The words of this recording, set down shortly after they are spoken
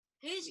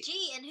who's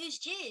G and who's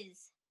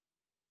Jizz?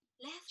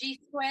 Left. G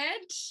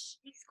squared.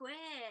 G squared.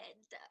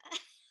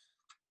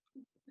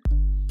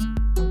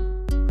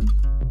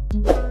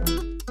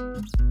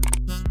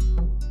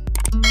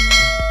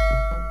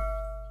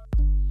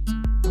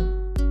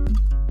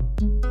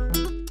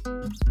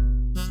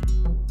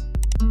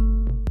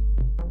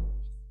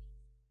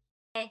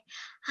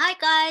 Hi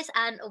guys,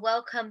 and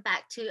welcome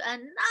back to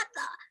another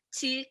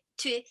two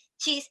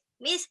cheese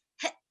miss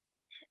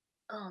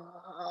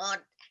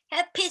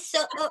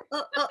episode.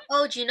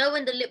 You know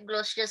when the lip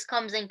gloss just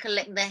comes and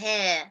collect the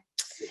hair?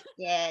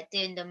 Yeah,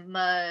 doing the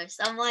most.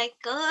 Oh my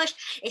gosh,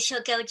 it's your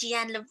girl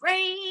Gian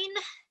Lorraine.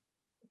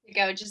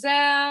 Your girl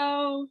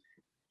Giselle.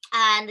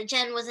 And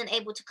Jen wasn't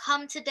able to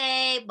come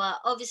today, but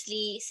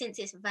obviously since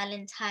it's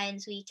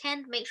Valentine's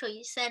weekend, make sure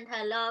you send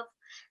her love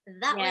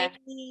that way.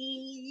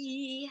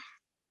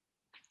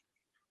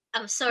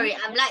 I'm sorry,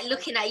 I'm like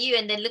looking at you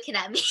and then looking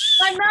at me.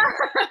 I know,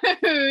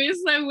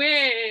 it's so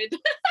weird.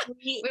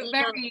 We're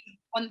very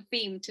on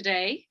theme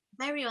today.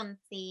 Very on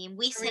theme.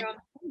 We said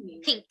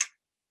pink.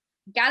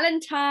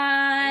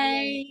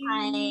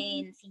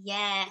 Galentine's.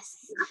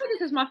 Yes. I think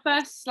this is my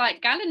first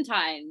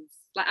Galentine's,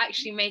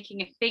 actually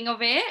making a thing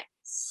of it.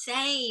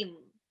 Same.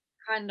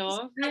 Kind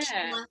of. It's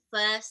my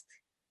first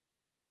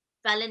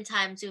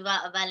Valentine's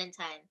without a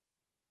Valentine.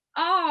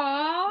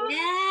 Oh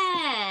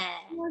yeah.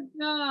 Oh my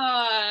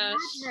gosh.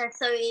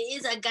 So it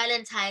is a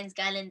Galentine's.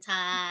 Valentine's.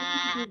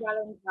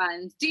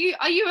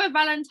 Are you a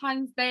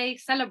Valentine's Day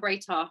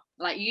celebrator?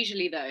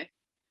 Usually though?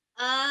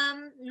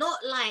 Not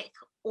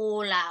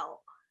all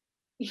out.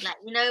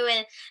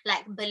 When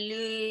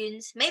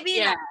balloons,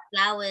 maybe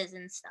flowers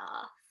and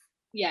stuff.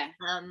 Yeah.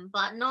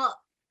 But not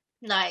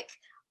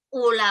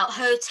all out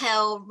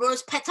hotel,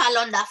 rose petal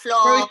on the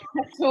floor. Rose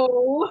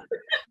petal.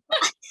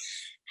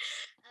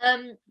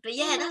 But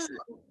yeah,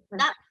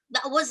 that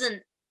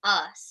wasn't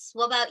us.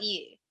 What about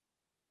you?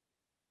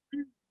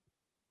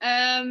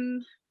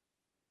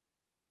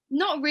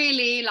 Not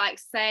really,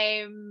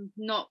 same,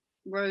 not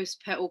rose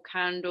petal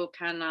candle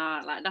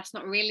that's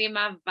not really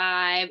my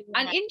vibe. Yeah.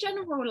 And in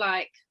general,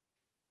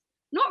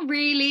 not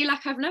really,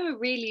 I've never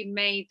really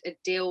made a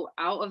deal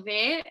out of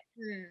it.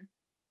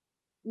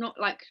 Not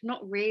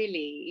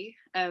really.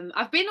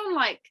 I've been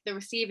on the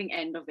receiving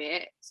end of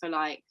it, so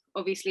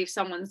obviously if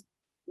someone's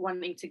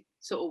wanting to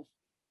sort of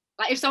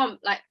if someone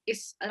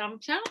it's and I'm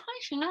not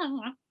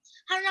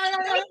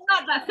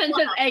that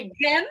sentence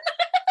again.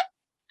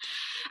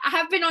 I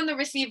have been on the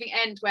receiving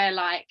end where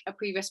a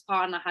previous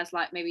partner has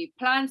maybe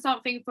planned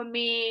something for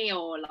me,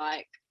 or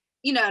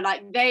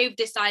they've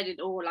decided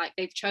or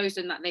they've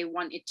chosen that they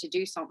wanted to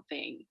do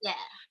something. Yeah.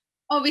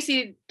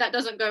 Obviously that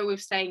doesn't go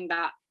with saying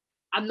that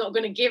I'm not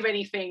going to give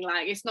anything.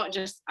 It's not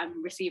just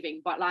I'm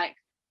receiving, but I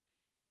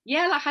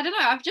don't know.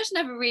 I've just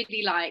never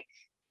really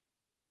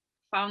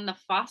found the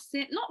fuss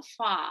in, not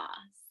fuss,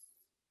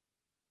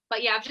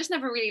 but yeah, I've just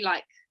never really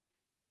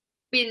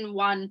been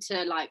one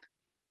to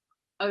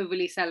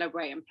overly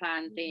celebrate and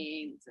plan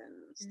things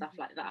and stuff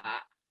like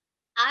that.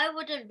 I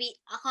wouldn't be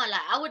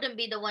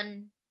the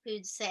one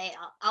who'd say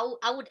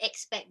I would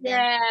expect them.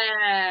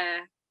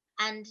 Yeah.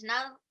 And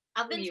now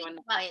I've been thinking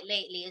about it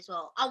lately as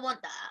well. I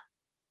want that.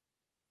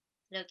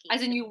 Loki.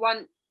 As in you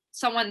want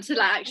someone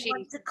to actually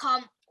want to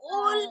come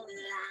all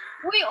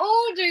we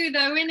all do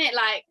though, innit?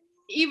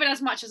 Even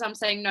as much as I'm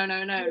saying no,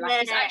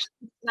 it's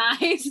actually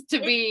nice to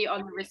be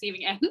on the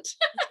receiving end.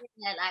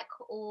 Yeah,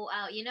 all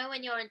out.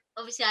 When you're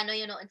obviously I know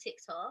you're not on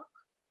TikTok,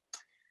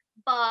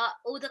 but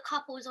all the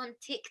couples on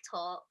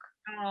TikTok,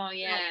 oh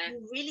yeah,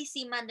 you really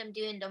see them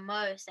doing the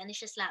most, and it's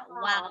just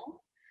wow,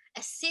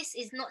 a sis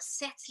is not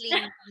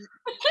settling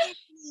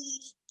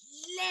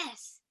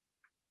less.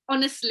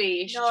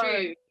 Honestly,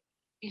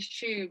 it's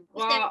true.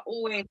 But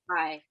always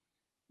high.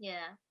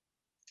 Yeah.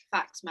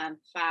 Facts, man.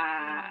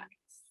 Facts.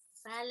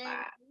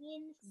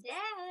 Valentine's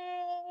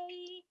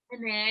Day.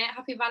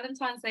 Happy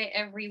Valentine's Day,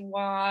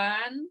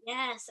 everyone.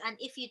 Yes, and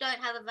if you don't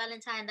have a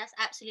Valentine, that's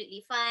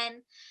absolutely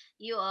fine.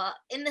 You are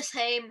in the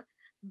same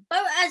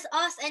boat as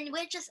us, and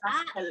we're just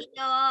at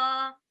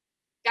here.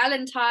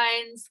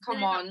 Valentine's,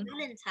 come on.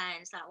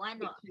 Valentine's, why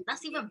not?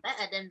 That's even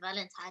better than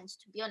Valentine's,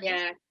 to be honest.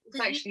 Yeah, it's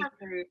actually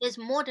true. There's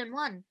more than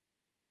one.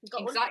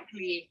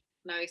 Exactly.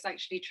 No, it's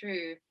actually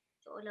true.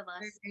 For all of us.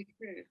 Very, very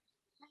true.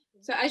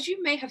 So as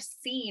you may have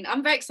seen,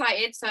 I'm very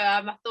excited. So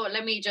I thought,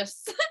 let me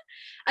just,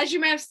 as you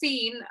may have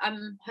seen,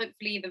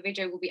 hopefully the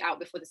video will be out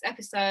before this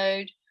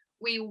episode.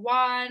 We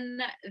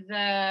won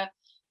the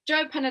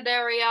Joe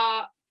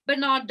Panaderia,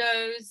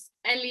 Bernardo's,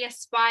 Elias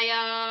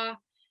Spire,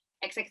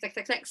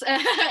 XXXXX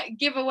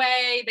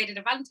giveaway. They did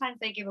a Valentine's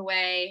Day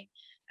giveaway.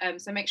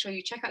 So make sure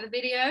you check out the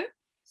video,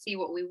 see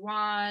what we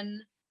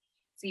won,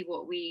 see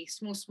what we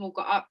small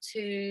got up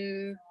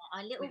to.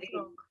 Our little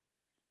vlog.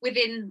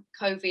 Within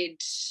COVID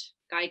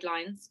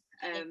guidelines.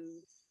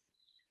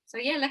 So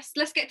yeah,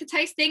 let's get to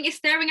tasting. It's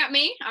staring at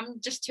me. I'm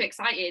just too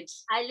excited.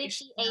 I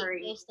literally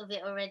ate most of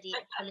it already.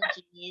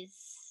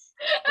 Apologies.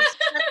 As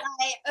soon as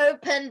I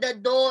opened the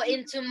door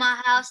into my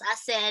house, I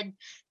said,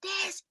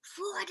 "There's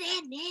food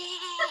in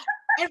here."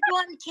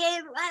 Everyone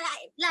came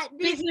like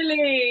this,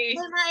 Literally.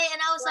 and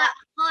I was like,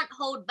 I can't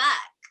hold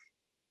back.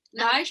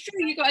 No, it's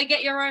true. You gotta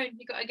get your own.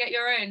 You gotta get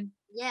your own.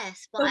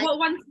 Yes, So but what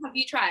ones have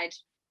you tried?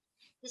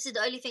 this is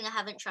the only thing I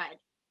haven't tried.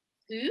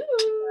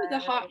 Ooh, the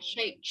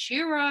heart-shaped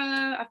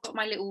churro. I've got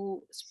my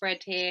little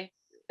spread here.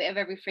 Bit of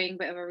everything,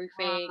 bit of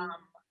everything.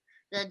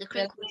 The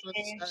crinkles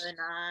was so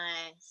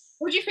nice.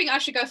 What do you think I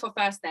should go for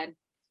first then?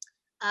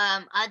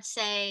 I'd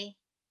say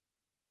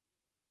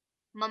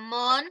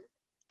mamon,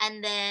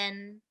 and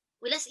then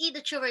let's eat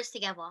the churros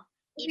together.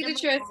 Eat the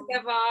churros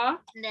together.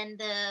 And then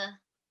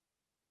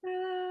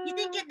you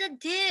didn't get the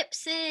dip,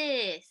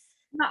 sis.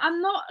 No,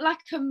 I'm not like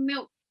a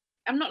milk.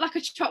 I'm not like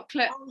a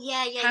chocolate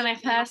kind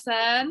of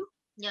person.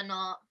 You're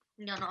not.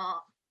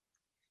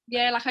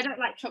 Yeah, like I don't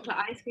like chocolate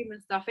ice cream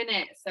and stuff in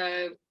it.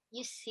 So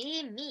you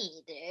see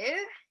me,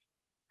 dude.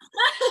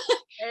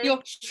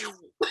 You're.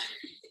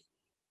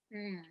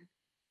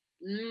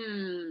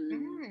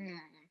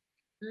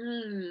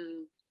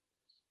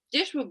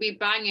 This will be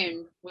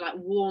banging, like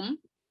warm.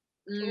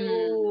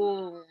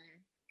 Because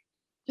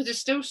it's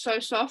still so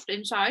soft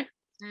inside.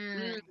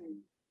 Do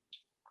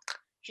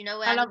you know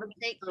where I love to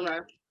take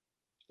you?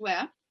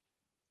 Where?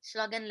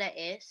 Slug and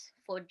Lettuce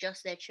for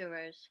just their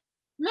churros.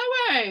 No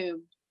way.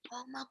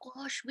 Oh my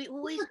gosh, we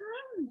always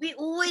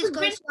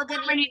go Slug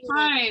and Lettuce.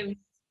 Times.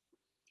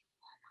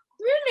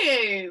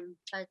 Really?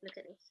 Guys, look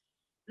at this.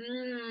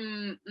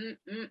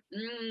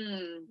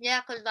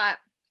 Yeah, because like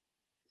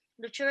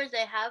the churros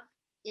they have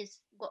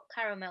is got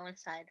caramel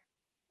inside.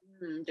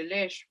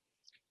 Delish.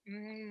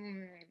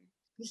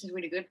 This is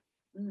really good.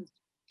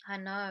 I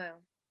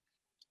know.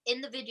 In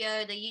the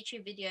video, the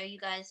YouTube video, you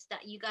guys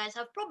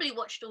have probably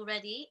watched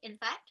already. In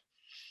fact,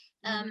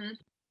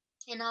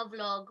 in our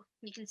vlog,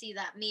 you can see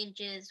that me and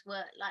Jiz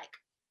were like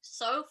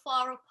so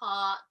far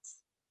apart,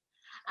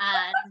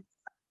 and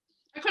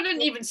I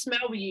couldn't even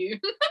smell you.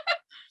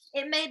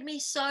 It made me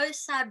so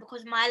sad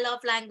because my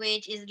love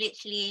language is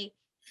literally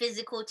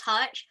physical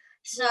touch.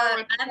 So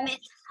I miss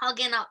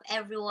hugging up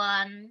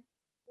everyone,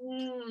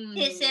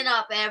 kissing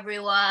up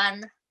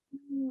everyone.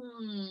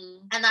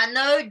 And I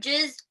know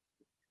Jiz,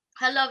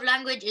 her love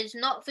language is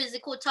not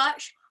physical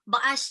touch,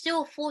 but I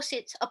still force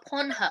it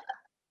upon her.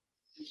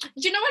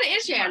 Do you know what it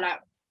is? Yeah, like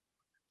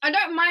I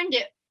don't mind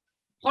it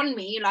on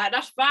me, like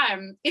that's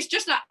fine. It's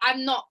just that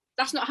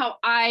that's not how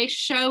I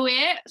show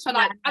it. So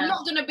like I'm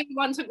not gonna be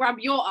one to grab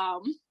your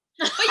arm.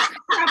 But you can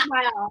grab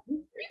my arm.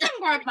 You can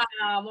grab my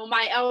arm or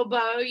my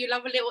elbow. You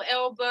love a little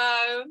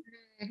elbow.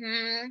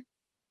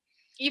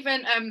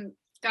 Even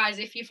guys,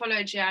 if you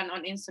follow Jan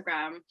on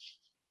Instagram,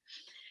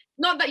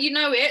 not that you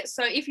know it,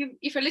 so if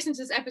you're listening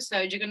to this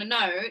episode, you're gonna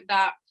know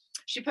that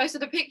she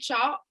posted a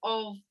picture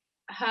of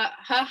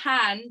her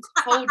hand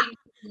holding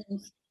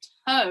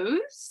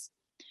toes.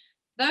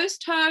 Those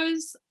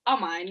toes are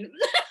mine. In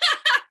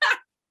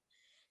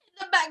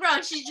the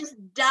background, she's just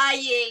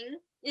dying.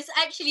 It's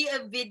actually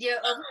a video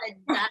of her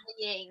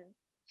dying.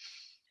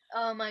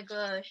 Oh my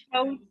gosh.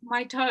 Oh,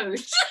 my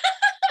toes.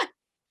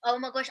 Oh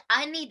my gosh,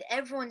 I need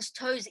everyone's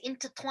toes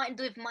intertwined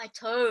with my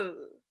toe.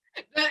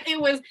 It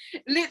was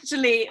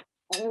literally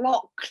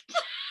locked.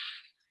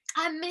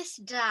 I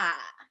missed that.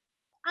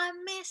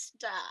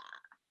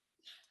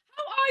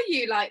 How are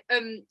you? Like,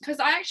 because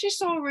I actually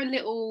saw a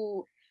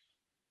little,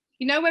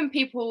 you know, when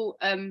people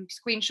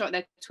screenshot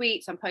their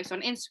tweets and post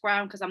on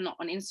Instagram, because I'm not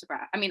on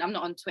Instagram. I mean, I'm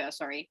not on Twitter,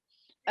 sorry.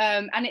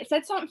 And it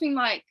said something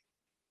like,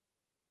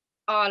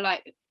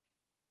 like,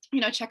 you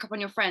know, check up on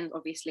your friends,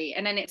 obviously.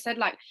 And then it said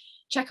like,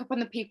 check up on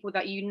the people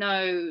that you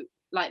know,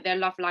 like their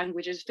love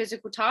language is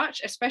physical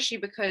touch, especially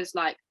because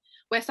like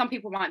where some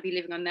people might be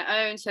living on their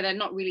own, so they're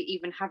not really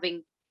even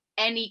having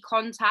any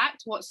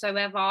contact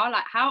whatsoever.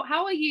 Like how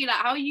are you, like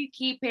how are you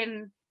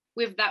keeping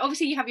with that?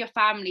 Obviously you have your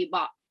family,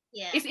 but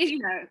it's you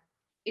know,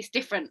 it's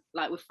different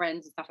like with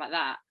friends and stuff like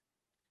that.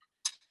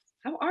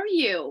 How are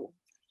you?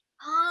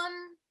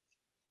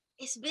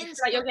 It's been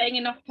like you're getting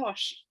enough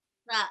posh.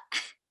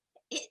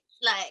 It's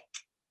like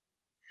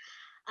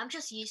I'm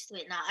just used to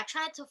it now. I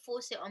tried to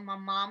force it on my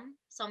mom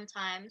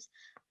sometimes.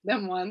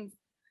 Them ones.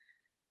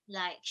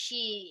 Like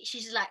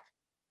she's like,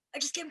 I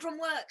just came from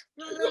work.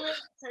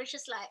 So it's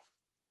just like,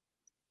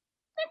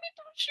 let me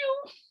touch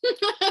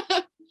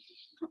you.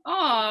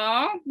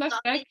 Aww, that's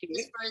very cute.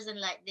 It's frozen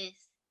like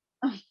this.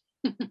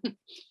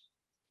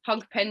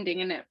 Hug pending,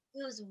 innit?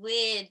 It was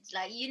weird.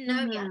 Like, you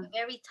know me, I'm a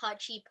very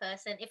touchy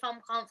person. If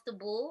I'm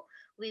comfortable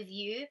with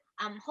you,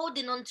 I'm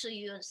holding on to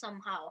you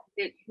somehow.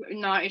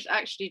 No, it's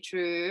actually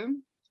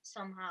true.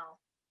 Somehow.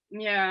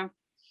 Yeah.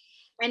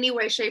 Any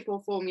way, shape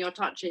or form you're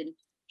touching.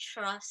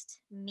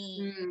 Trust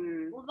me.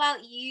 What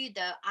about you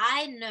though?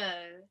 I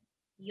know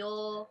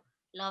your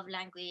love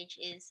language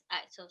is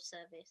acts of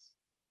service.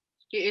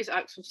 It is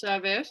acts of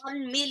service.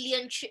 1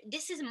 million.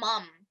 This is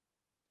mom.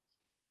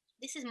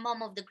 This is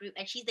mom of the group,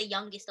 and she's the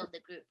youngest of the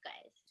group,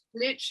 guys.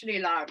 Literally,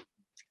 like,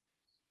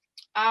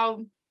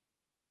 I'm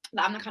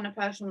the kind of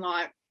person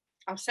like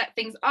I'll set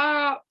things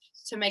up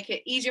to make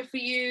it easier for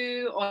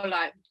you, or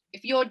like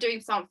if you're doing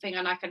something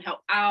and I can help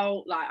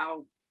out, like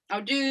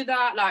I'll do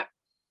that. Like,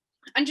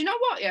 and you know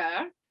what?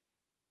 Yeah,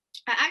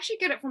 I actually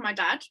get it from my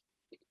dad.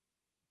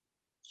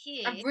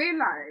 Cute. I've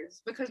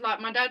realized, because like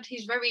my dad,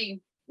 he's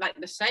very like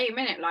the same,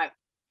 innit? Like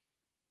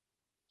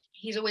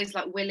he's always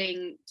like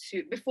willing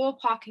to, before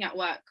parking at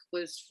work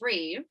was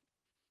free,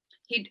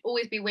 he'd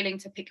always be willing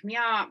to pick me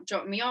up,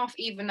 drop me off,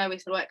 even though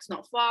his work's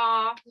not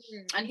far.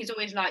 And he's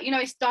always like, you know,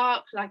 it's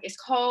dark, like it's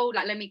cold,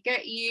 like let me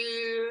get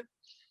you.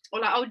 Or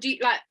like, oh,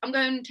 I'm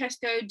going to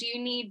Tesco, do you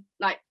need,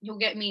 like, he'll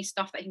get me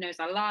stuff that he knows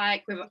I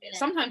like,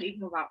 sometimes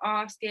even without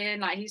asking.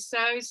 Like, he's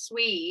so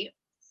sweet.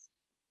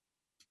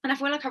 And I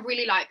feel like I've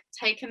really like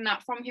taken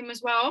that from him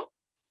as well.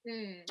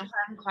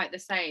 I'm quite the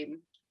same.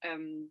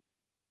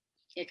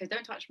 Yeah, because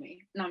don't touch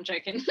me. No, I'm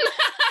joking.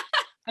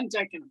 I'm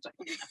joking.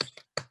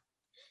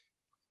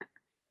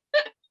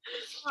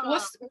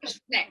 What's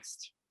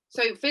next?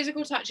 So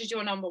physical touch is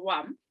your number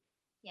one.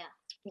 Yeah.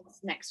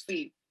 What's next for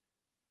you?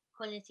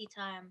 Quality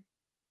time.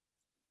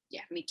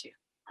 Yeah, me too.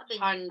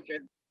 100%.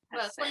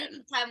 Well,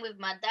 quality time with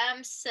my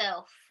damn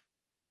self.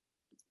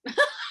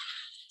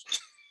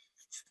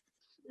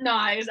 No,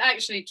 it's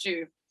actually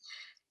true.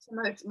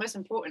 It's most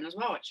important as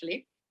well,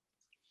 actually.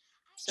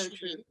 So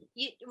true.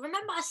 You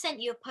remember I sent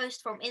you a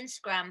post from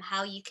Instagram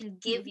how you can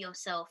give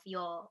yourself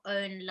your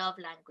own love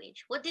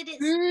language. What did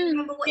it say?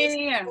 Remember what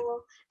it's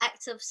for?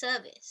 Acts of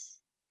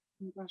service.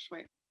 Oh my gosh,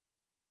 wait.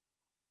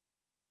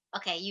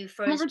 Okay, you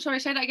froze. Sorry,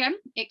 say that again.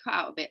 It cut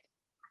out a bit.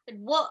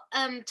 What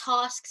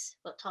tasks?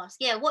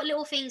 Yeah, what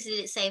little things did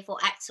it say for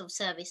acts of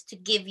service to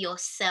give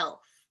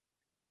yourself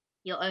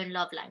your own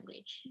love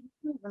language?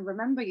 I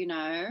remember, you know.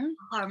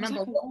 I can't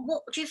remember.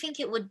 What do you think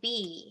it would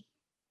be?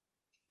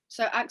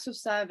 So acts of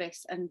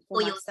service and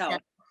for myself.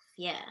 Yourself,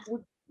 yeah.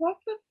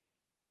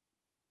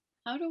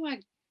 How do I?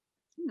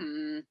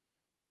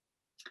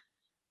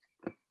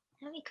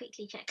 Let me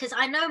quickly check, because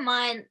I know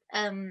mine.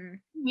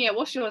 Yeah,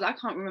 what's yours? I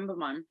can't remember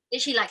mine.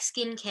 Literally like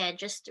skincare,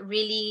 just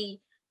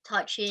really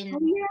touching. Oh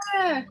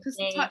yeah, because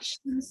touch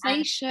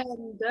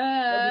sensation. You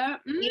know,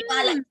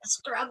 I like to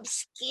scrub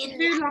skin.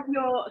 You do love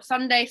your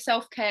Sunday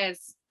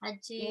self-cares. I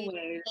do.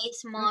 Always.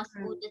 Face mask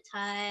all the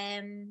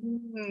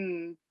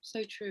time.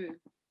 So true.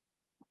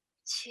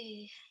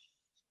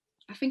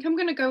 I think I'm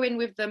gonna go in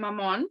with the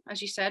Mammon, as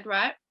you said,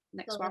 right?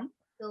 Next one.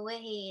 Go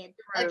ahead.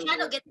 Oh, try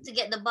not to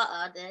get the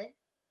butter there.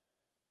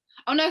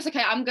 Oh no, it's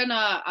okay. I'm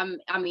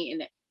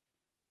eating it.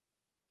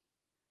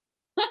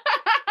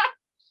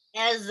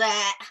 How's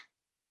that?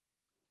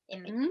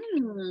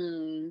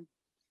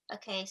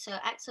 Okay, so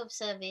acts of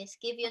service.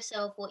 Give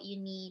yourself what you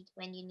need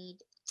when you need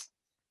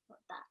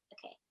that.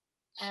 Okay.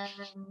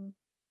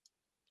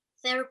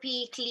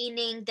 Therapy,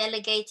 cleaning,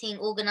 delegating,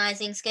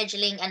 organizing,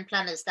 scheduling, and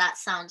planners. That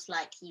sounds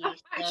like you.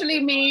 That's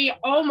actually me.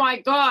 Oh my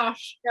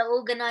gosh. The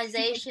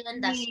organization.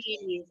 That's like,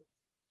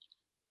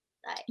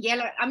 yeah,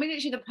 like I'm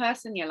literally the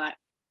person you're like,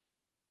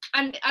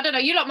 and I don't know,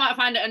 you lot might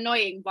find it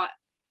annoying, but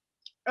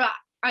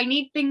I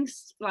need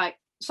things like,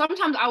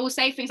 sometimes I will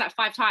say things like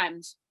 5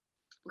 times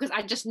because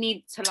I just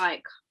need to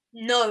like.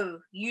 No,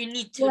 you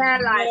need to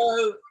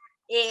know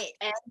it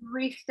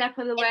every step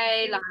of the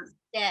way. Like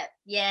step.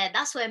 Yeah,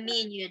 that's where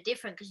me and you are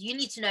different, because you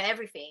need to know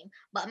everything.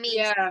 But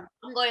me,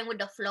 I'm going with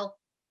the flow.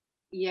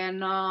 Yeah,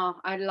 no,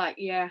 I like,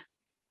 I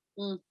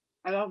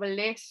love a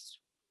list.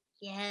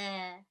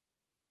 Yeah.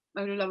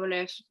 I do love a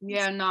list.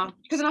 Yeah, no.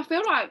 Because then I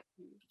feel like,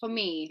 for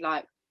me,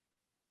 like,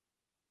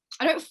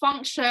 I don't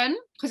function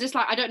because it's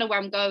like I don't know where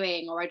I'm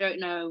going, or I don't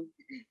know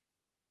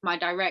my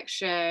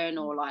direction,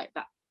 or like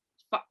that.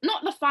 But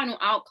not the final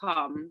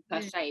outcome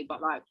per se,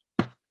 but like,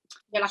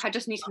 yeah, like I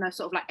just need to know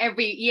sort of like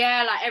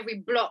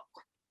every block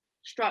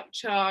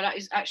structure. That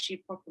is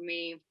actually proper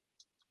me.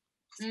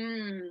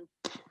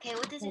 Okay,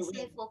 what does it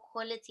say for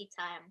quality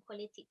time?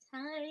 Quality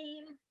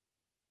time.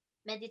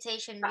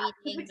 Meditation,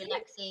 reading,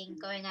 relaxing,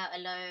 going out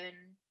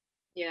alone.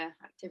 Yeah,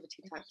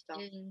 activity type stuff.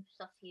 Doing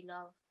stuff you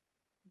love.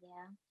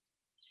 Yeah.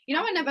 You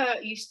know, I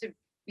never used to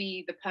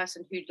be the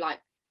person who'd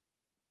like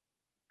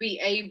be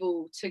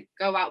able to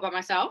go out by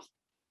myself.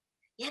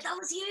 Yeah, that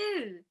was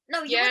you.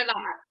 No, it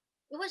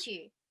was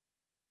you.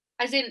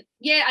 As in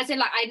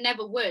like I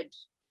never would.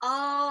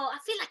 Oh, I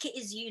feel like it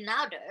is you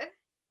now though.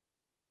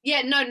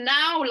 Yeah, no,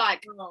 now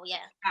like, oh yeah.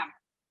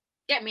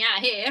 Get me out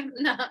of here.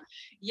 No.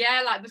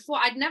 Yeah, like before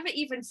I'd never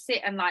even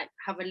sit and like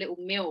have a little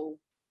meal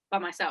by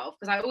myself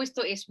because I always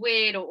thought it's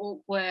weird or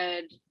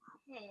awkward.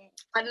 Yeah.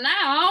 But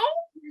now,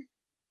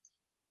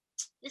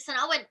 listen,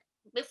 I went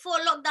before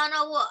lockdown.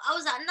 I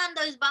was at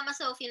Nando's by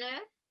myself, you know.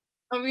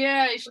 Oh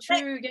yeah, it's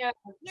true. Yeah.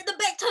 Yeah, the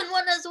Beckton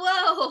one as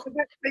well.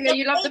 Yeah,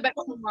 you love the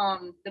Beckton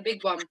one, the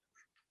big one.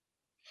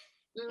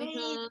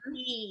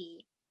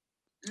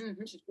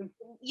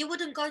 You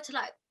wouldn't go to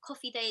like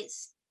coffee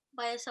dates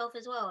by yourself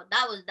as well?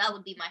 That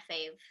would be my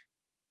fave.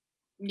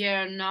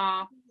 Yeah,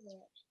 nah.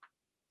 Yeah.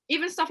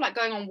 Even stuff like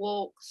going on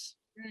walks.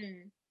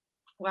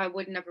 Where I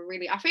would never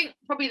really. I think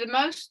probably the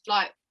most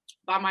like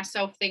by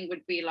myself thing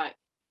would be like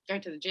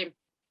going to the gym.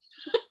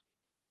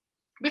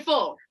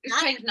 Before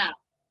it's changed now.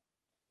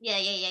 Yeah.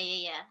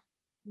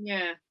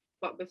 Yeah,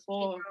 but She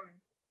before,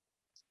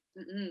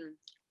 grown.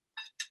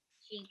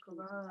 She I'm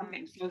grown.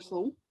 getting so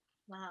full.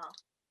 Wow.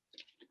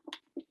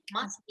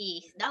 Must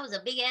be. That was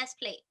a big ass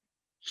plate.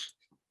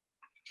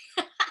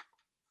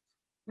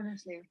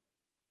 Honestly.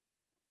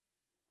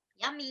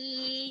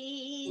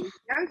 Yummy.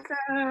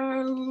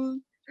 So,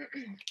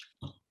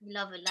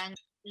 Love a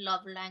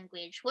love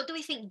language. What do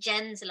we think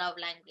Jen's love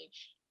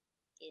language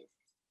is?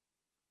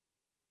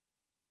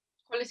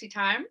 quality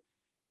time.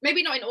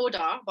 Maybe not in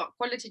order, but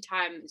quality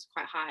time is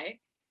quite high.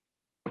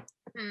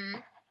 Hmm.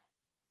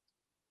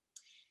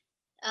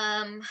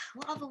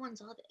 What other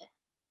ones are there?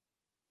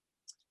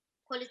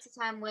 Quality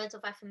time, words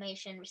of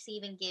affirmation,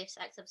 receiving gifts,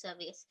 acts of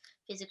service,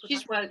 physical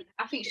touch.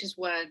 I think she's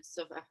words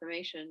of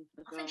affirmation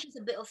as I well. think she's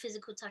a bit of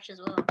physical touch as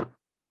well.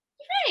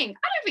 I don't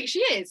think she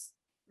is.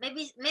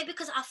 Maybe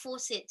because I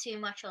force it too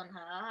much on her.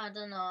 I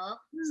don't know.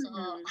 So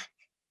I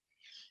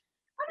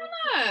don't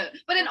know.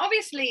 But then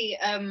obviously,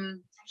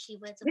 actually,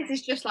 words of this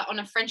is just like on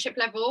a friendship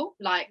level.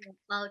 Like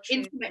oh, true,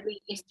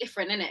 intimately, it's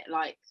different, isn't it?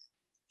 Like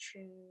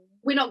true.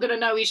 we're not gonna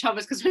know each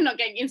other because we're not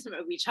getting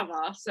intimate with each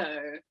other. So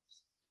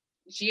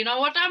do you know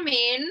what I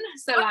mean?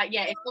 So like,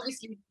 yeah, it's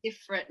obviously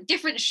different.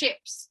 Different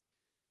ships,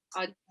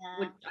 I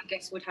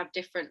guess would have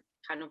different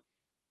kind of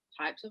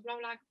types of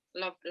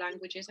love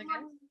languages. I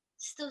guess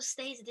still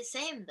stays the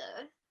same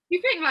though.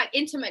 You think like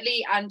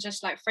intimately and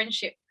just like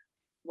friendship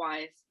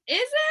wise,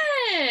 is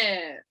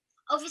it?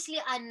 Obviously,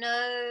 I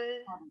know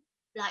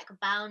like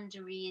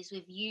boundaries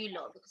with you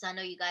lot because I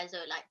know you guys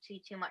are like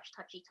too much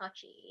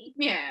touchy.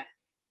 Yeah.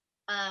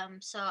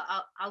 So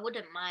I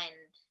wouldn't mind,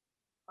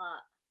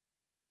 but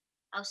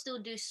I'll still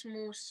do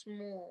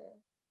small.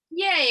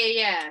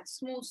 Yeah.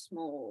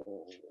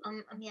 Small.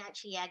 I mean,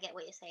 actually, yeah, I get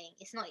what you're saying.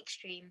 It's not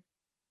extreme.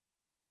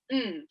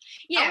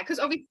 Yeah, because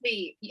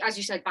obviously, as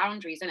you said,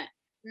 boundaries, isn't it?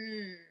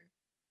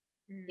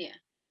 Yeah.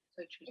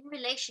 So true. In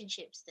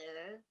relationships,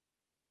 though,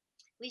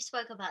 we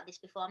spoke about this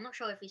before. I'm not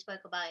sure if we spoke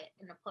about it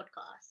in a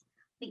podcast.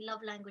 I think love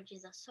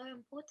languages are so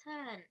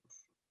important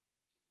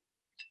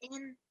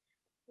in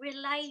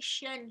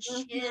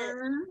relationships.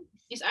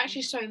 It's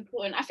actually so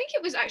important. I think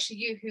it was actually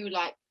you who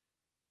like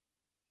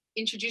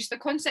introduced the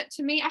concept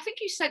to me. I think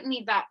you sent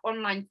me that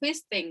online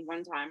quiz thing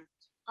one time.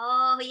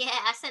 Oh yeah,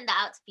 I send that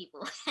out to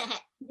people.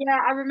 Yeah,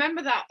 I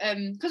remember that.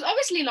 Because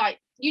obviously, like,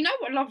 you know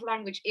what love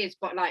language is,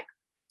 but like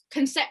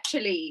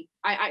conceptually,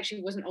 I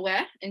actually wasn't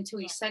aware until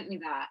you sent me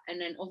that.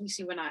 And then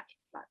obviously when I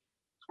like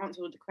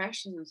answered all the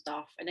questions and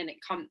stuff, and then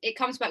it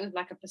comes back with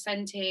like a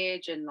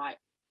percentage and like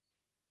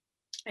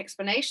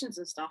explanations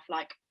and stuff.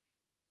 Like,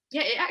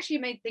 yeah, it actually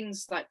made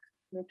things like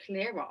more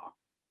clearer.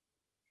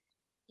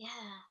 Yeah,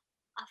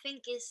 I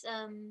think it's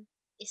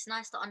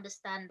nice to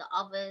understand the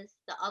other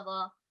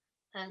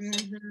person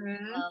as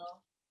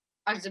well.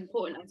 As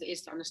important as it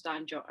is to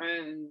understand your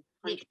own,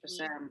 100%.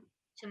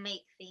 To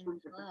make things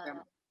 100%.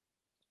 work.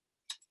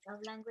 Love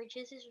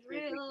languages is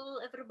real,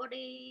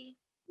 everybody.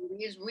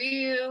 It is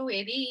real.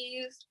 It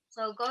is.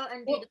 So go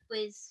and do the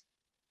quiz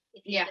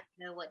if you don't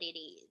know what it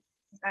is.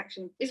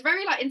 Actually, it's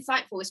very like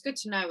insightful. It's good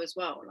to know as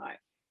well. Like,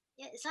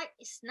 yeah,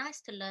 it's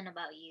nice to learn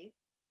about you.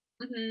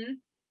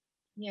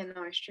 Yeah,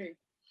 no, it's true.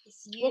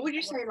 What would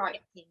you say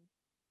like?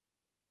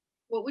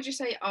 What would you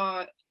say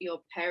are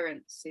your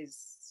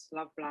parents'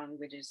 love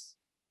languages?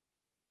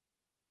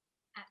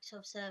 Acts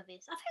of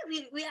service. I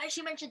think we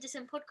actually mentioned this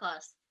in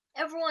podcast.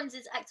 Everyone's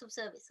is acts of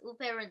service. All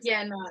parents.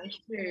 Yeah, no, it's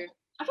true.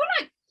 I feel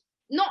like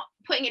not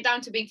putting it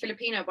down to being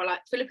Filipino, but like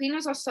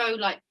Filipinos are so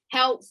like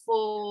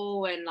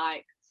helpful and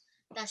like.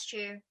 That's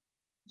true. Do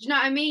you know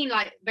what I mean?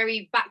 Like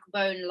very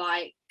backbone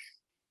like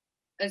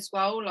as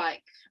well.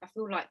 Like I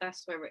feel like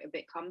that's where it a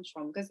bit comes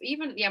from. Because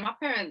even my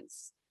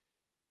parents,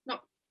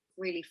 not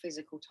really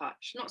physical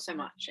touch, not so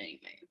much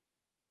anyway.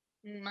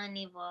 Mine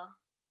neither.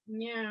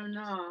 Yeah,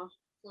 no.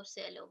 Force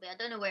it a little bit. I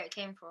don't know where it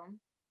came from.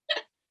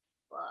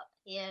 But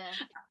yeah.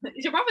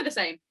 Is your brother the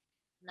same?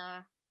 No.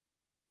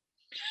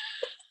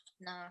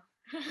 No.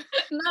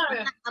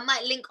 No. I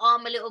might link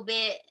arm a little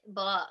bit,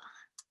 but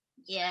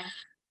yeah.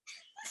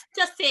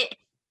 Just it.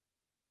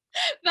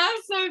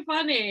 That's so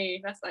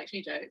funny. That's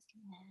actually jokes.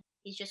 Yeah.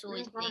 He's just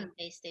always playing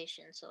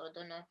PlayStation, so I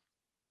don't know.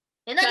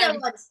 You know them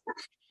ones.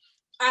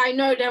 I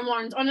know them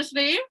ones.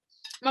 Honestly,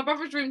 my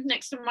brother's room's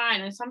next to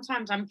mine, and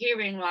sometimes I'm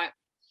hearing like,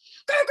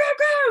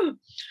 "Go!"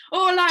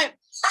 or like,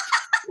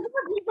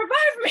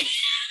 "Revive me!"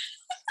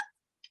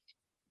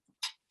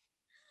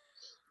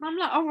 I'm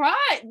like, "All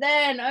right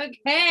then,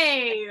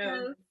 okay."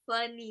 So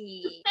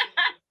funny.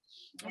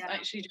 That's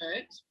actually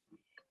jokes.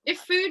 If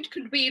food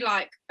could be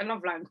like a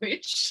love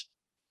language,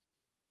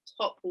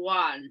 top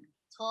one.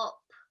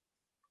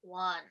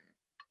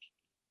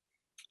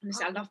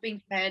 Honestly, I love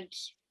being fed.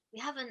 We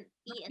haven't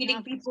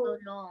eaten people for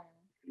so long.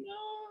 No.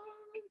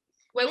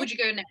 Where would you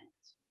go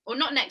next? Or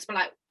not next, but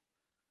like,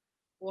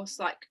 what's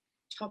like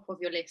top of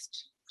your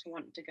list to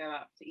want to go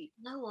out to eat?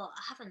 You know what?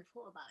 I haven't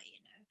thought about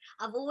it,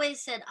 I've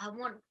always said I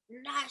want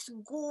nice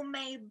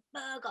gourmet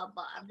burger,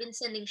 but I've been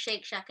sending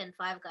Shake Shack and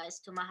Five Guys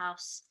to my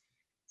house.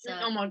 So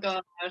oh my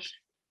gosh.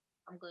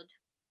 I'm good.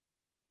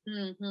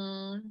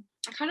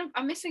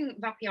 I'm missing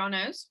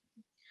Vapiano's.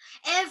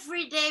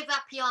 Every day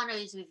Vapiano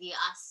is with you,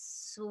 I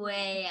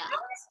swear.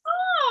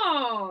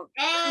 Oh,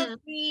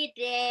 Every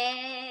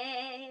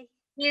day.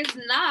 it's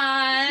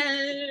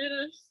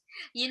nice.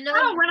 You know,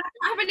 Oh, well,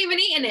 I haven't even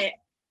eaten it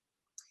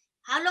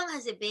how long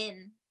has it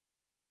been?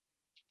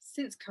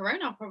 since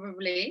Corona,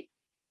 probably.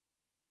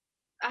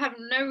 I have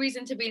no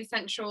reason to be in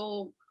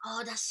Central.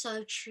 Oh, that's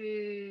so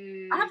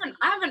true. I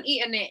haven't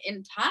eaten it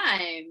in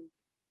time.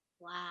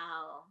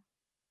 Wow.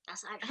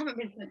 That's I actually, haven't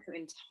been Central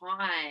in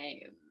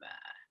time.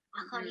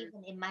 I can't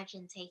even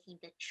imagine taking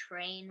the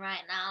train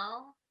right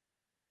now.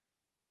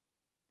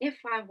 If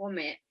I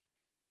vomit.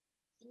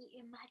 Can you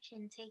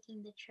imagine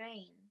taking the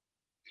train?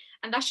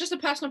 And that's just a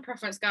personal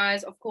preference,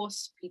 guys. Of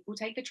course, people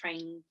take the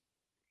train.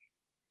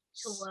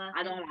 To work.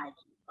 I don't like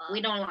it.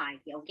 We don't like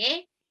it,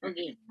 okay?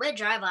 Okay. We're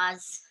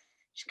drivers.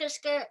 Skirt,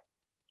 skirt.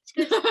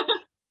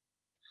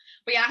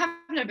 But yeah, I have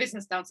no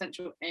business down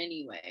Central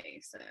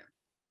anyway.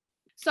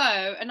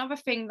 So another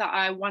thing that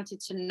I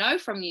wanted to know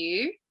from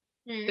you,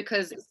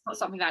 because it's not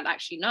something that I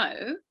actually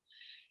know,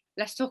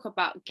 let's talk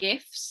about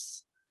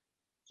gifts.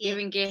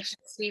 Giving gifts,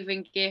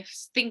 receiving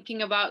gifts,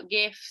 thinking about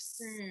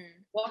gifts.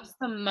 What's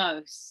the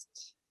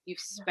most you've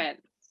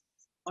spent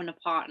on a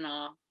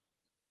partner,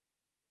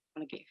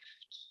 on a gift?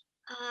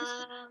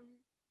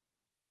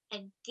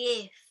 A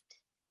gift.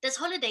 Does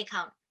holiday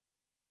count?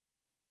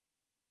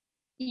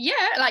 Yeah,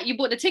 like you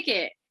bought the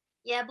ticket.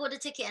 Yeah, I bought the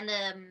ticket and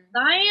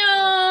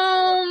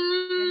Damn,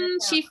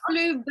 she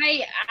flew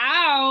bait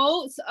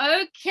out.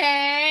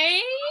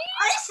 Okay.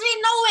 Honestly,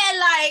 nowhere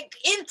like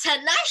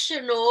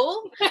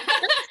international.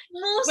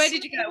 Where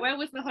did you go? Where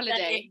was the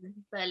holiday?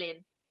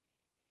 Berlin.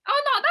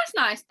 Oh no, that's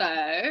nice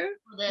though.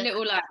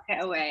 Little like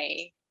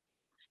getaway.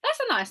 That's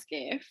a nice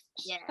gift.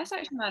 Yeah. That's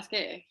actually a nice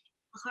gift.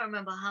 I can't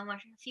remember how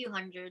much. A few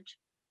hundred.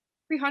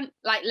 300,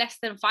 like less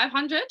than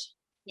 500?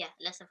 Yeah,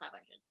 less than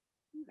 500.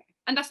 Okay.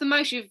 And that's the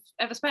most you've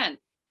ever spent?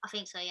 I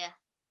think so, yeah.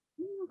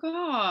 Oh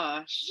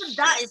gosh.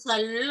 That is a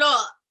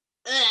lot.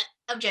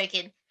 I'm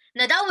joking.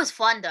 No, that was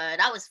fun though.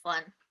 That was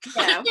fun.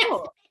 Yeah,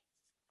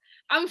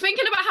 I'm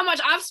thinking about how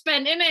much I've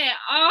spent in it.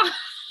 Oh.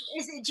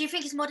 Do you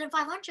think it's more than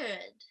 500?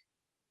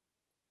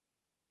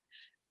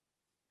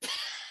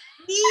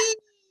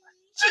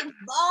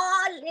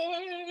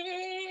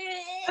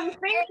 I'm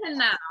thinking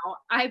now,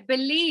 I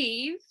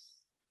believe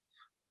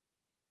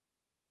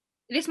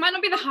this might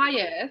not be the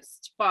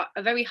highest, but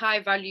a very high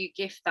value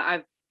gift that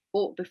I've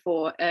bought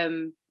before,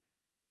 a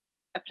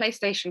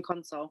PlayStation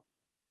console.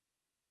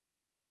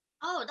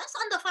 Oh, that's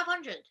under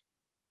 500.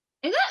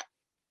 Is it?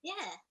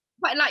 Yeah.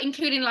 But like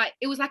including like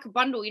it was like a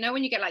bundle, you know,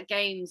 when you get like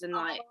games and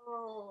like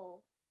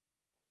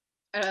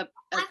I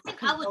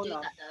think I would do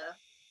that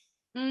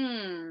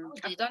though.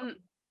 I've done.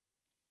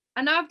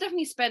 I know I've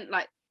definitely spent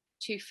like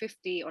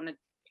 250 on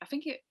I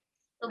think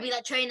it'll be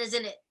like trainers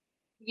in it.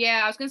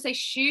 Yeah, I was gonna say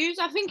shoes.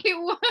 I think it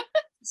was.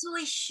 It's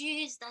always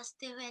shoes that's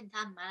doing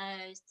the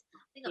most.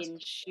 In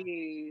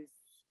shoes,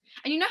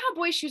 and you know how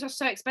boys' shoes are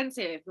so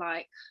expensive.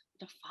 Like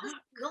the fuck.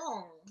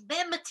 Gone.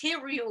 Bare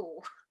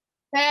material.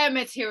 Bare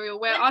material.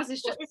 Where ours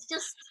is just. It's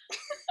just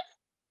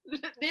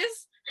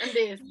this and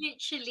this.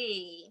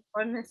 Literally.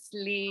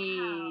 Honestly,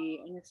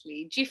 wow.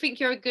 Honestly, do you think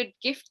you're a good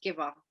gift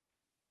giver?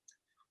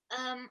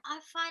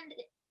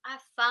 I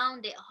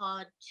found it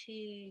hard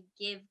to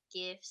give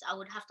gifts. I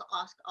would have to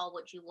ask,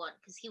 what do you want?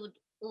 Because he would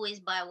always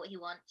buy what he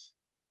wants.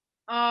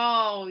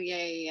 Oh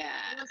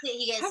yeah. Once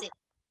he gets it.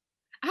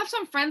 I have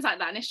some friends like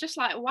that, and it's just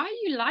like, why are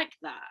you like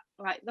that?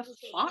 Like the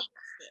fuck?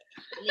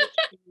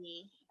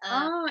 Literally.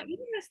 Oh,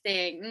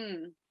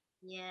 interesting.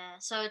 Yeah.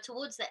 So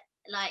towards the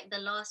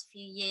last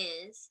few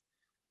years,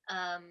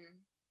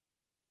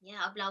 yeah,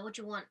 I'll be like, what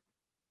do you want?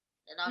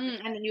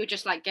 And then you would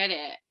just like get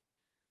it.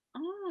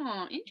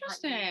 Oh,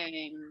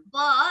 interesting.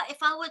 But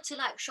if I were to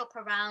like shop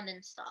around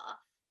and stuff,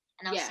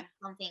 and I see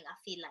something I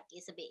feel like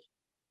it's a bit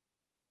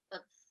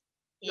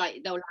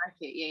like they'll like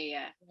it,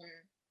 yeah.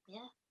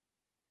 Yeah.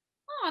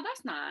 Oh,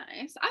 that's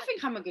nice. I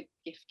think I'm a good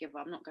gift giver,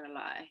 I'm not gonna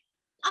lie.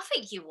 I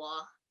think you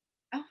are.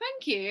 Oh,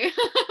 thank you.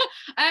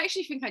 I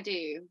actually think I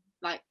do.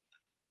 Like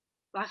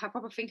I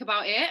probably think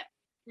about it.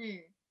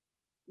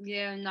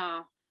 Yeah,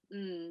 no.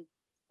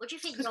 What do you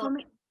think your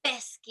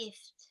best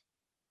gift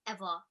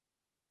ever?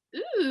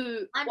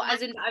 Ooh, what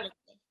as in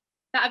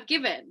that I've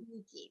given?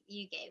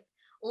 You gave.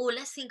 Oh,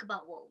 let's think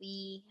about what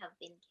we have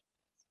been given.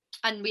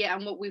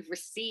 And what we've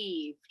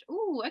received.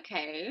 Oh,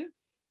 okay.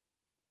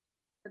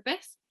 The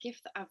best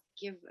gift that I've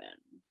given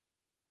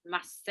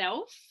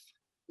myself.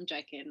 I'm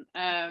joking.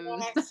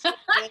 Yes,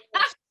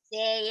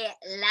 say it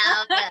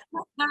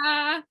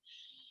louder.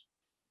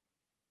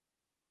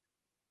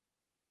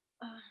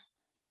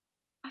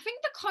 I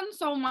think the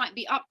console might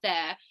be up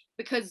there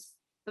because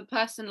the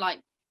person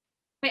like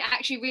they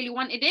actually really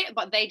wanted it,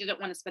 but they didn't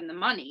want to spend the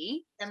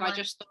money. I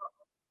just thought,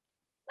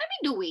 let me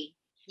do it.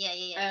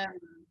 Yeah.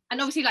 And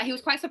obviously, like he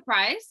was quite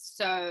surprised,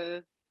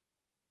 so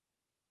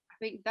I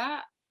think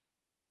that.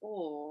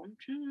 Or I'm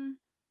trying.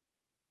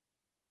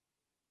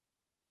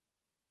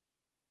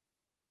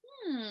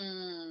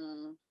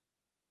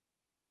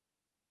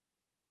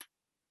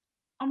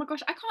 Oh my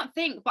gosh, I can't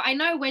think, but I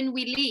know when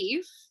we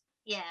leave,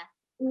 Yeah.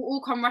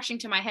 all come rushing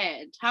to my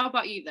head. How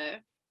about you though?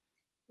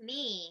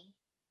 Me,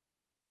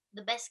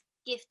 the best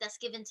gift that's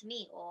given to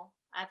me, or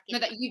I've No,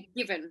 given. that you've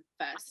given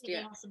I first. think it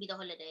Yeah. has to be the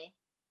holiday.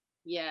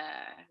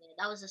 Yeah. Yeah,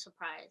 that was a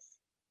surprise.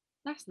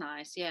 That's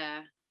nice.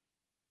 Yeah.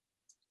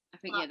 I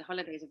think, But yeah, the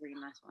holiday is a really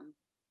nice one.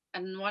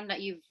 And one that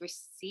you've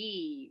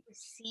received.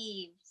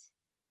 received,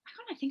 I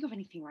can't think of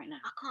anything right now.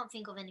 I can't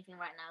think of anything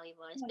right now either.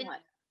 Oh,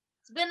 what?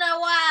 It's been a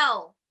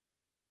while.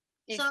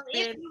 It's So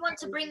if been you want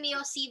to bring me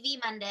your CV,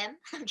 Mandem,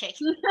 I'm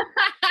joking.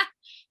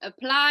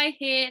 apply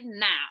here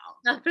now.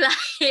 Apply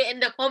it in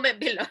the comment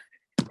below.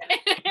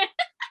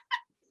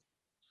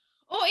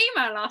 Or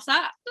email us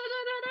at.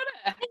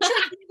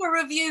 Leave a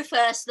review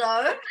first,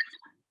 though.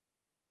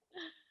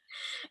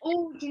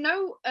 Oh, do you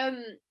know?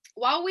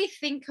 While we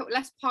think,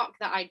 let's park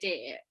that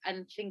idea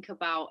and think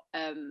about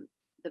the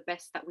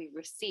best that we've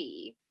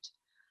received.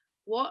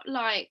 What,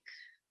 like?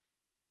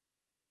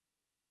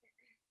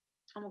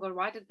 Oh my god,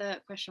 why did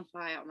the question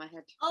fly out of my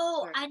head?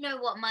 Oh, Sorry. I know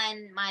what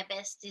my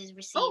best is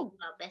received. Oh.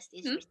 Well, best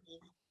is Hmm?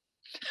 received.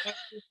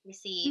 Best is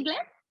received.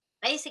 English?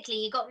 Basically,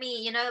 he got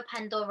me, a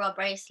Pandora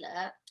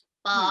bracelet,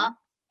 but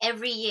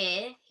every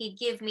year he'd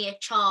give me a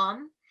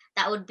charm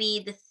that would be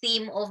the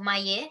theme of my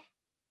year.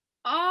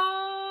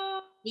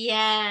 Oh,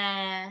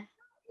 Yeah.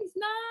 it's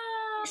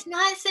nice. It's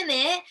nice, isn't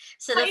it?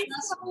 So the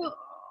first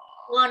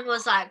one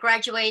was like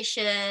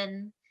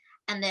graduation,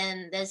 and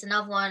then there's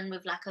another one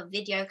with like a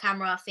video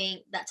camera. I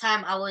think that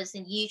time I was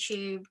in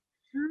YouTube,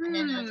 and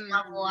then there's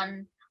another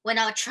one when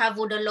I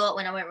traveled a lot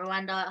when I went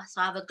Rwanda.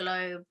 So I have a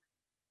globe,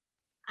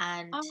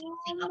 and I think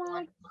Oh other my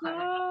one, I can't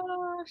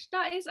remember. gosh,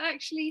 that is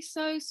actually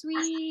so That's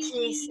sweet.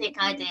 actually a sick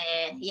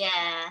idea.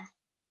 Yeah.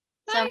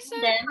 So That is so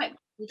then like,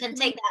 you can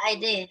take that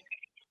idea.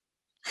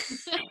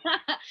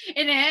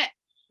 in it.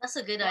 That's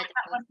a good Write idea.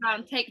 that one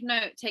down. Take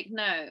note. Take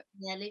note.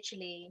 Yeah,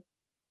 literally.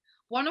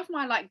 One of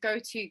my like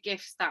go-to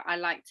gifts that I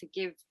like to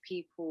give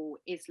people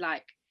is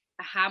like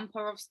a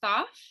hamper of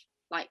stuff,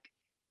 like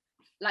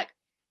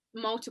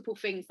multiple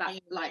things that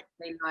like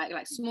they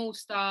like small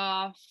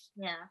stuff.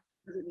 Yeah.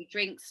 Whether it be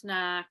drink,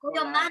 snack. For or,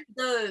 your like, man,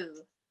 though.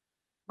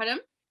 Pardon?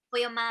 For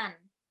your man.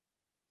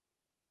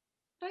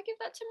 Do I give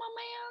that to my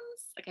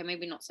mans? Okay,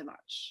 maybe not so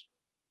much.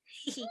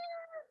 I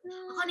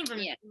can't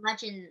even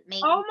imagine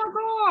maybe. Oh my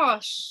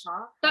gosh.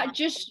 That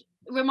just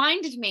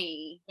reminded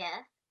me.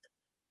 Yeah.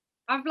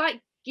 I've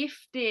like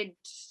gifted.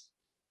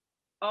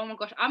 Oh my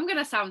gosh, I'm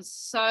gonna sound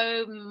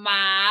so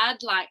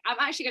mad. Like I'm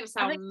actually gonna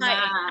sound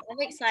mad. I'm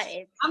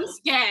excited. I'm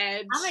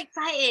scared. I'm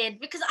excited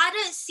because I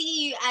don't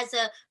see you as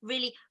a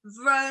really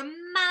romantic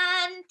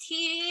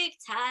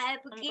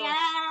type of girl.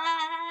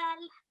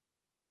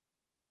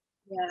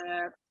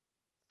 Yeah.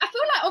 I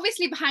feel like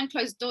obviously behind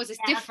closed doors it's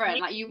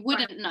different. Like you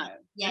wouldn't know.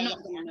 Yeah.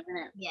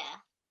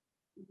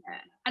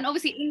 And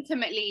obviously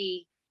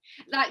intimately,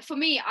 like for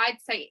me,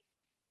 I'd say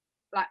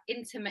like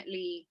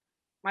intimately,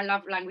 my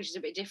love language is a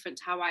bit different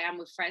to how I am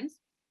with friends.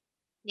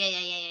 Yeah.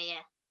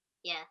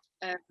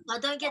 I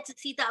don't get to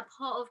see that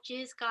part of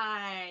Jizz,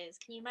 guys.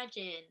 Can you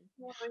imagine?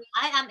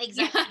 I am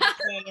exactly the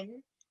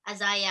same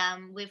as I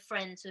am with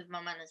friends with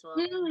my man as well.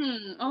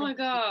 Oh my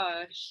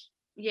gosh.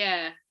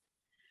 Yeah.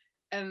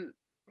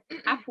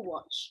 Apple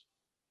Watch.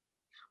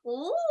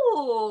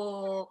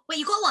 Oh, wait,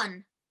 you got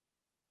one?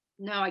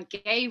 No, I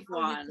gave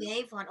one. You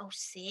gave one. Oh,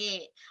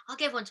 sick. I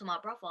gave one to my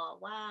brother.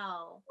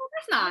 Wow. Oh,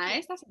 that's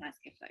nice. That's a nice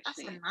gift,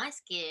 actually. That's a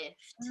nice gift.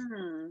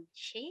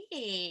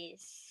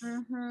 Cheers.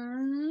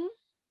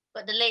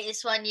 But the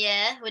latest one,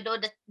 yeah, with all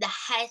the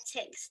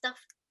high-tech stuff.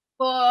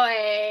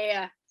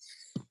 Boy.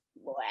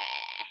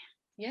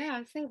 Yeah,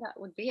 I'd say that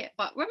would be it.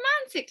 But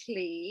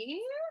romantically,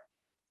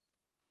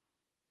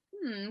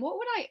 what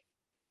would I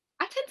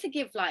tend to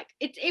give like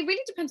it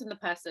really depends on the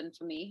person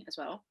for me as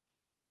well.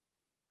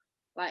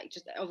 Like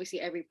just obviously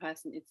every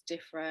person is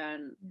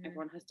different.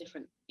 Everyone has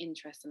different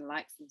interests and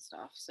likes and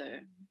stuff. So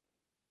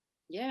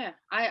yeah,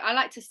 I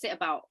like to sit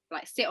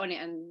on it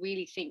and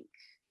really think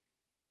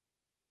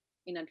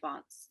in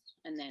advance,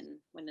 and then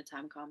when the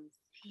time comes.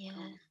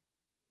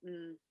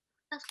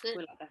 That's good.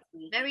 Like that's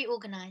very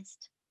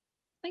organized.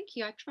 Thank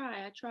you. I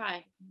try.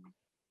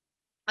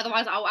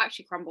 Otherwise I'll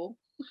actually crumble.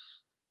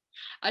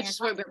 I just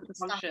won't be able to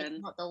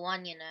function. Not the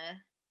one,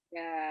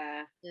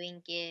 Yeah.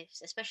 Doing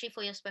gifts, especially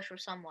for your special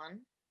someone.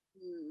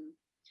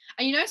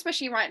 And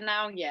especially right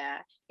now,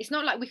 it's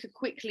not like we could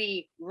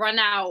quickly run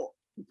out,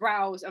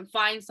 browse and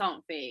find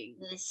something.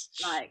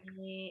 Like,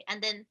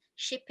 and then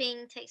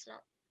shipping takes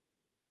long.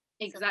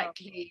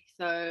 Exactly.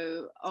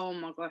 So, oh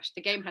my gosh,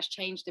 the game has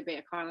changed a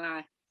bit. I can't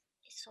lie.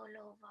 It's all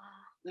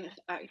over. It's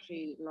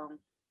actually long.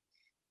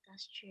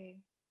 That's true.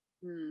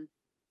 Mad.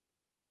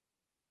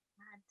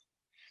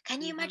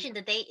 Can you imagine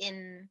the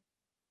dating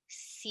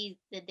season,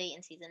 the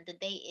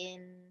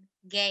dating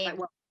game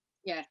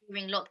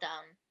during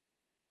lockdown?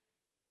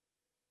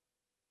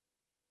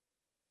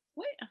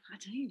 Wait, I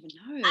don't even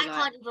know. I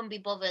can't even be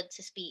bothered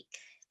to speak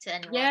to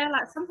anyone. Yeah,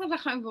 like sometimes I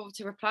can't be bothered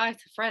to reply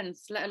to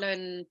friends, let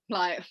alone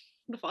like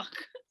the fuck.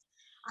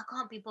 I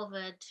can't be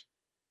bothered.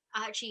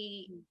 I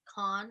actually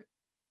can't.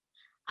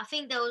 I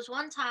think there was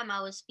one time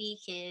I was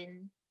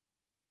speaking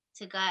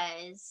to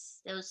guys.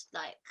 There was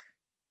like, I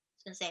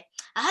was gonna say,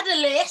 I had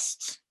a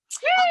list. I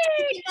was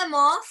Yay! ticking them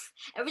off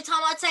every time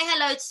I'd say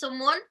hello to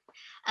someone.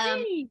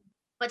 Yay!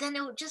 But then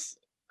it would just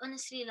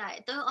honestly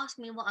like, don't ask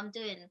me what I'm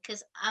doing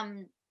because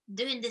I'm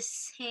doing the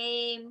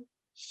same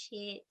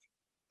shit.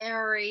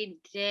 Every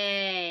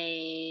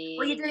day.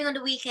 What are you doing on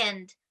the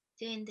weekend?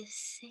 Doing the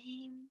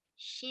same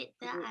shit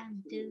that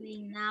I'm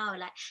doing now.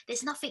 Like,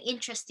 there's nothing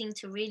interesting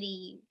to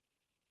really.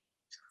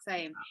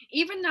 Same.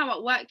 Even now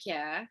at work,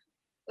 yeah.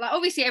 Like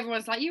obviously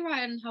everyone's like, "You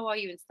Ryan, how are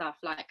you?" and stuff.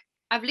 Like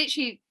I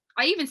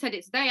even said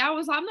it today. I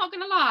was like, I'm not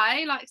gonna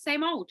lie, like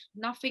same old.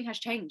 Nothing has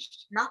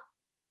changed. No,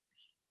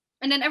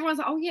 And then everyone's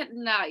like, "Oh yeah,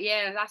 no,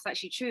 yeah, that's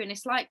actually true." And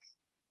it's like,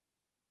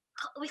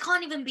 we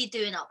can't even be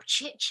doing up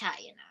chit chat,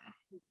 you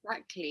know.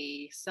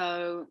 exactly.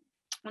 So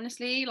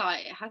honestly,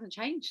 like it hasn't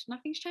changed.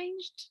 Nothing's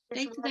changed Just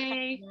day to work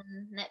day.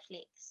 on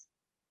Netflix.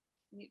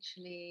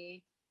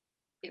 Literally,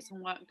 get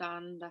some work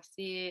done. That's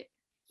it.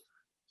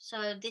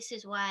 So this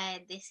is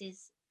why this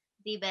is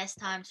the best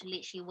time to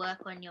literally work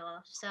on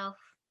yourself.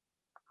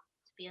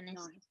 To be No,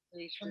 honest, it's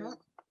very you know, true.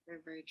 Very,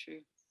 very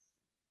true.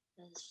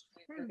 'cause,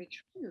 Very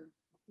true.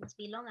 must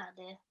be long out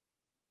there.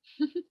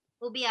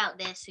 We'll be out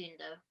there soon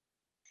though.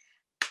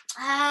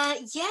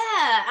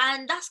 Yeah,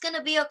 and that's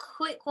gonna be a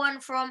quick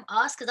one from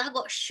us because I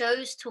got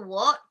shows to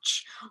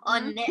watch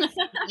on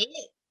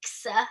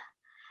Netflix.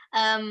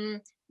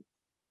 Um,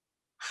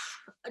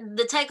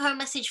 the take home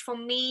message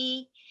from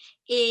me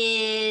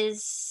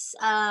is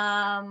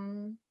I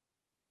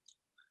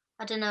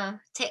don't know,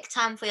 take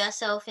time for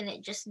yourself and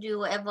it just do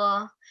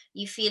whatever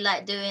you feel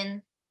like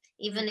doing,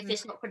 even if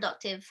it's not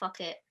productive. Fuck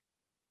it.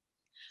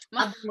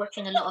 I've been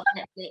watching a lot of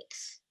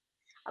Netflix.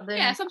 I've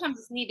Yeah, been sometimes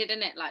it's needed,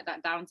 isn't it? Like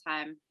that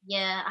downtime.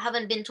 Yeah, I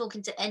haven't been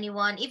talking to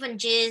anyone, even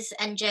Jiz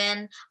and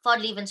Jen. I've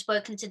hardly even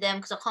spoken to them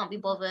because I can't be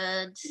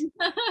bothered.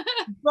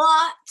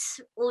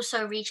 But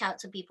also reach out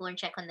to people and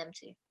check on them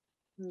too.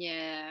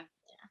 Yeah.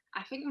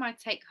 I think my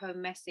take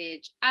home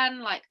message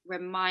and like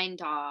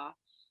reminder,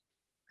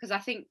 because I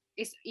think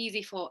it's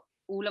easy for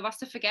all of us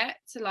to forget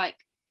to like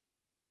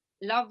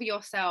love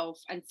yourself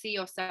and see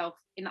yourself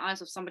in the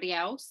eyes of somebody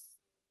else.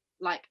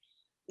 Like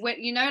when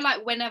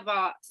like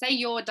whenever say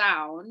you're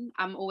down,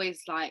 I'm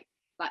always like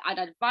I'd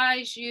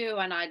advise you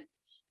and I'd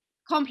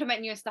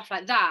compliment you and stuff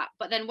like that.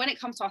 But then when it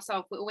comes to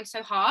ourselves, we're always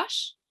so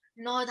harsh.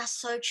 No, that's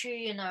so true,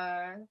 you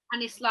know.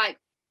 And it's like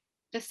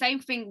the same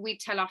thing we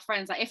tell our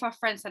friends. Like if our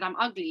friend said I'm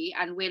ugly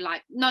and we're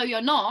like, no,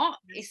 you're not,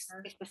 it's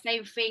the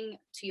same thing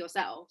to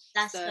yourself.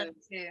 That's So so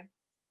true.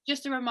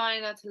 just a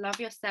reminder to love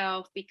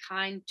yourself, be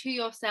kind to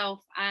yourself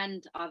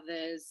and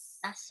others,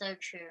 That's so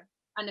true.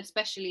 and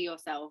especially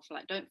yourself.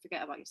 Like don't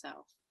forget about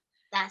yourself.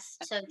 That's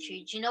so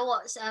true. Do you know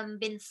what's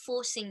been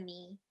forcing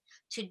me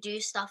to do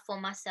stuff for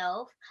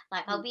myself?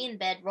 Like I'll be in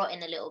bed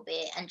rotting a little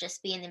bit and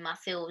just being in my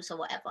feels or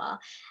whatever.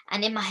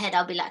 And in my head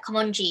I'll be like, come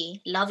on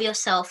G, love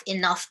yourself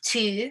enough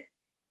to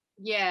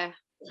Yeah.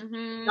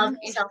 love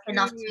It's yourself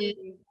enough to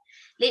true.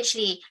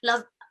 literally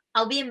love.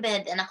 I'll be in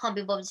bed and I can't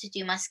be bothered to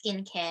do my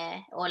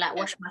skincare or like Yeah.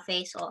 wash my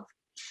face off.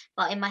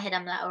 But in my head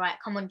I'm like, all right,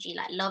 come on G,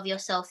 like love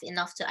yourself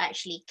enough to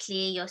actually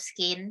clear your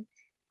skin.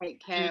 Take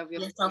Love care of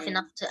your yourself skin.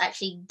 enough to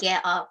actually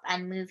get up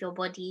and move your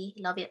body.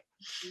 Love it.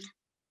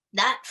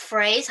 That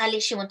phrase, I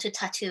literally want to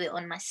tattoo it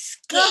on my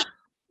skin.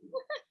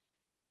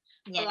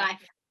 Yeah, Life.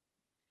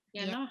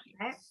 Yeah, yeah, no,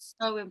 right? it's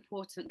so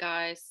important,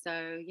 guys.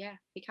 So yeah,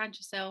 be kind to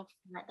yourself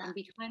Like and that.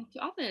 be kind to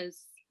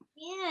others.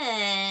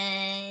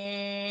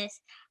 Yes.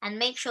 And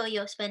make sure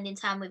you're spending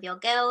time with your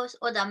girls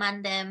or the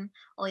man them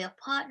or your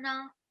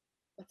partner.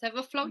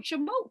 Whatever floats your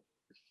boat.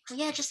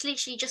 Yeah, just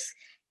literally just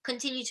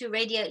continue to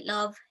radiate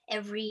love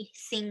every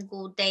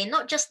single day.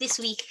 Not just this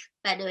week,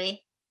 by the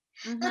way.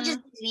 Not just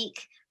this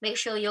week. Make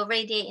sure you're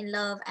radiating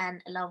love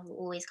and love will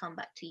always come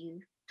back to you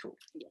too.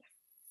 Yes.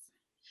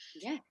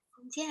 Yeah.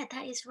 Yeah,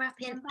 that is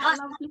wrapping On that us.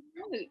 lovely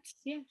note.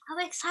 Yeah.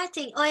 How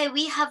exciting. Oh, yeah,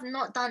 we have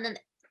not done a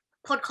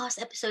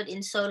podcast episode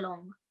in so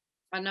long.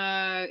 I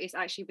know it's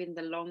actually been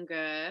the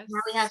longest.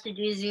 Now we have to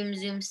do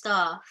Zoom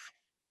stuff.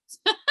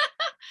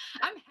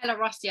 I'm hella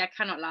rusty, I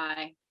cannot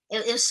lie.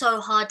 It was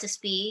so hard to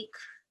speak.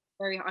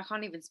 I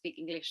can't even speak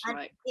English, And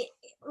like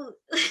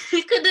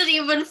it couldn't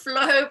even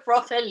flow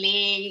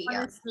properly.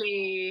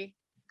 honestly.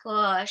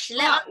 Gosh, We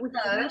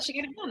managed to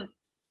get it done.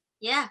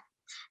 Yeah.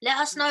 Let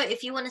us know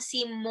if you want to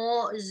see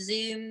more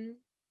Zoom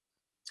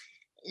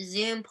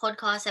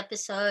podcast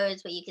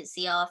episodes where you can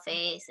see our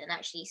face and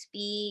actually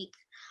speak.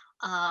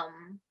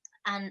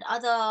 And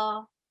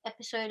other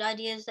episode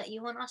ideas that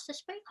you want us to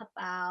speak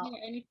about. Yeah,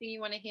 anything you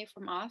want to hear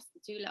from us,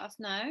 do let us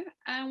know,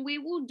 and we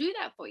will do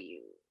that for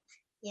you.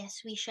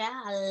 Yes, we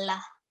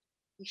shall.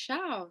 We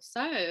shall.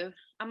 So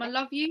I'ma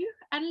love you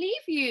and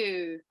leave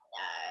you.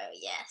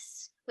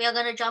 Yes. We are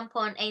gonna jump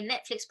on a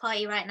Netflix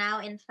party right now,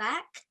 in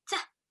fact.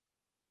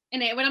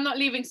 In it when I'm not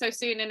leaving so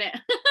soon, in it.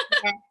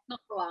 Yeah. Not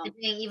for a while. We're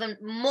doing even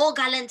more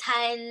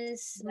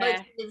Galentine's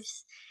Yeah.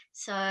 motives.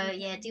 So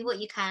yeah, do what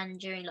you can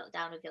during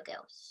lockdown with your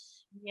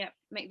girls. Yeah,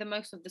 make the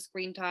most of the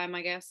screen time,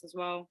 I guess, as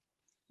well.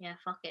 Yeah,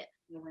 fuck it.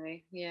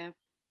 Anyway, yeah.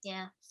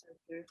 Yeah. So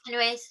true.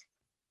 Anyways,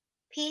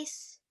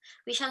 peace.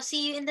 We shall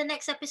see you in the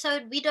next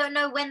episode. We don't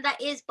know when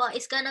that is, but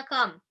it's gonna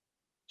come.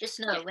 Just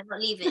know Yeah. we're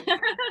not leaving. We're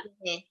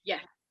here. Yeah.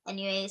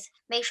 Anyways,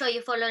 make sure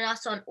you're following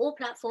us on all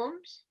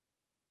platforms.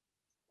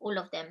 All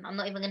of them. I'm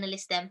not even gonna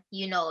list them.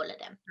 You know all of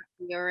them.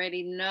 You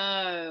already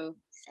know.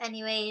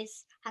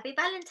 Anyways, happy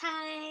Happy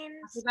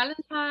Valentine's.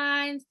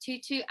 Valentine's.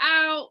 Tutu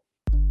out.